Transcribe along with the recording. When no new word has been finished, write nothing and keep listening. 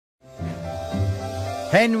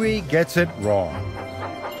Henry gets it wrong.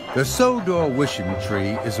 The Sodor wishing tree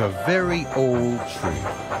is a very old tree.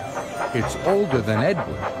 It's older than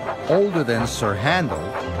Edward, older than Sir Handel.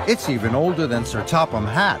 It's even older than Sir Topham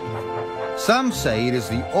Hatt. Some say it is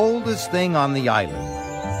the oldest thing on the island.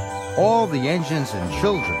 All the engines and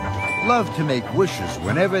children love to make wishes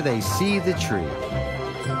whenever they see the tree,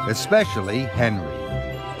 especially Henry.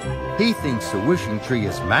 He thinks the wishing tree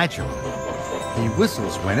is magical. He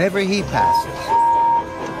whistles whenever he passes.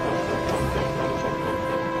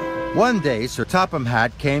 One day, Sir Topham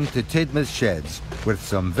Hatt came to Tidmouth Sheds with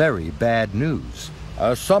some very bad news.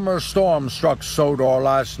 A summer storm struck Sodor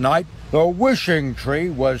last night. The wishing tree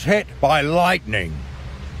was hit by lightning.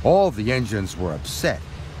 All the engines were upset.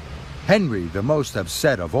 Henry the most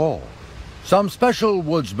upset of all. Some special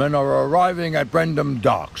woodsmen are arriving at Brendam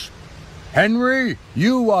Docks. Henry,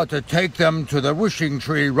 you are to take them to the wishing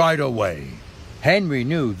tree right away. Henry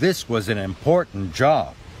knew this was an important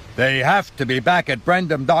job. They have to be back at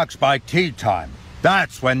Brendam Docks by tea time.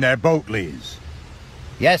 That's when their boat leaves.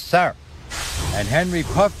 Yes, sir. And Henry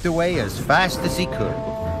puffed away as fast as he could.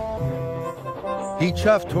 He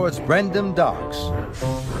chuffed towards Brendam Docks.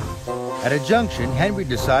 At a junction, Henry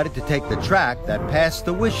decided to take the track that passed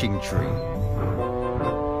the wishing tree.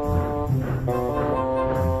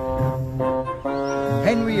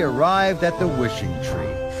 Henry arrived at the wishing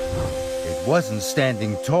tree. It wasn't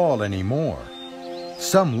standing tall anymore.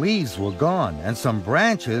 Some leaves were gone and some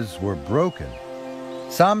branches were broken.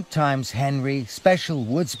 Sometimes, Henry, special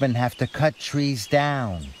woodsmen have to cut trees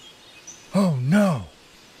down. Oh, no.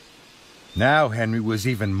 Now Henry was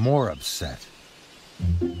even more upset.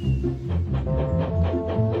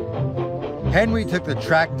 Henry took the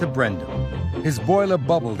track to Brendam. His boiler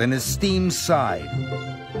bubbled and his steam sighed.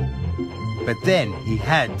 But then he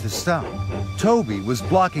had to stop. Toby was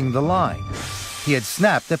blocking the line. He had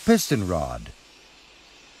snapped a piston rod.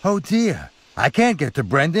 Oh dear, I can't get to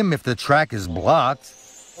Brendam if the track is blocked.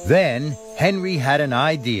 Then Henry had an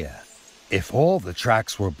idea. If all the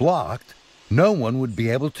tracks were blocked, no one would be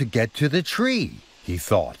able to get to the tree, he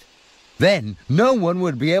thought. Then no one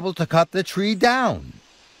would be able to cut the tree down.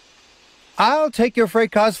 I'll take your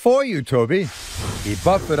freight cars for you, Toby. He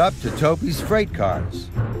buffeted up to Toby's freight cars.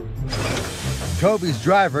 Toby's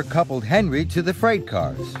driver coupled Henry to the freight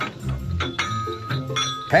cars.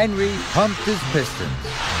 Henry pumped his pistons,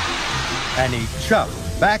 and he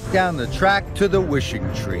chuffed back down the track to the wishing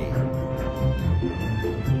tree.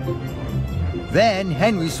 Then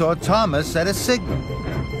Henry saw Thomas at a signal.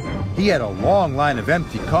 He had a long line of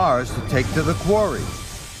empty cars to take to the quarry.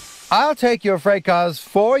 I'll take your freight cars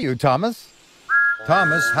for you, Thomas.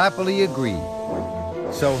 Thomas happily agreed.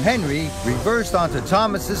 So Henry reversed onto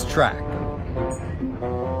Thomas's track,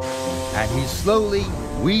 and he slowly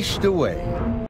wheeshed away.